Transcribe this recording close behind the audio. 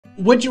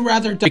would you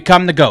rather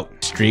become the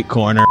goat? Street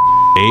corner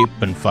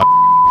ape and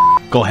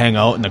go hang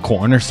out in the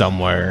corner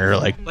somewhere,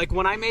 like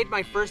when I made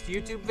my first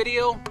YouTube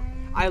video,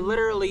 I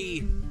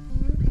literally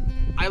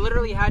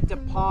had to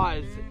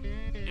pause,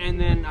 and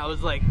then I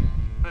was like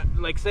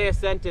say a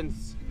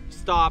sentence,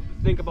 stop,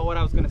 think about what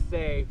I was gonna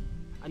say,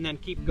 and then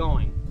keep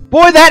going.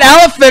 Boy, that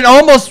elephant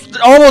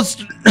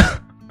almost.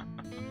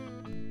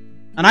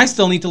 And I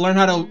still need to learn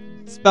how to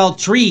spell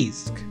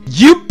trees.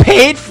 You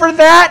paid for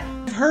that?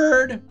 I've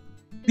heard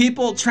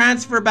people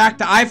transfer back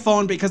to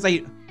iPhone because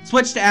they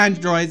switch to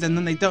Androids and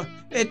then they don't.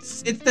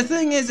 It's the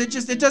thing is,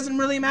 it doesn't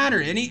really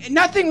matter.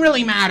 Nothing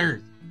really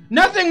matters.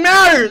 Nothing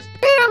matters.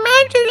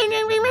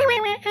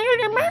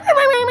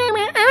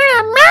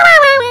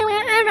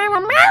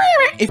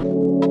 If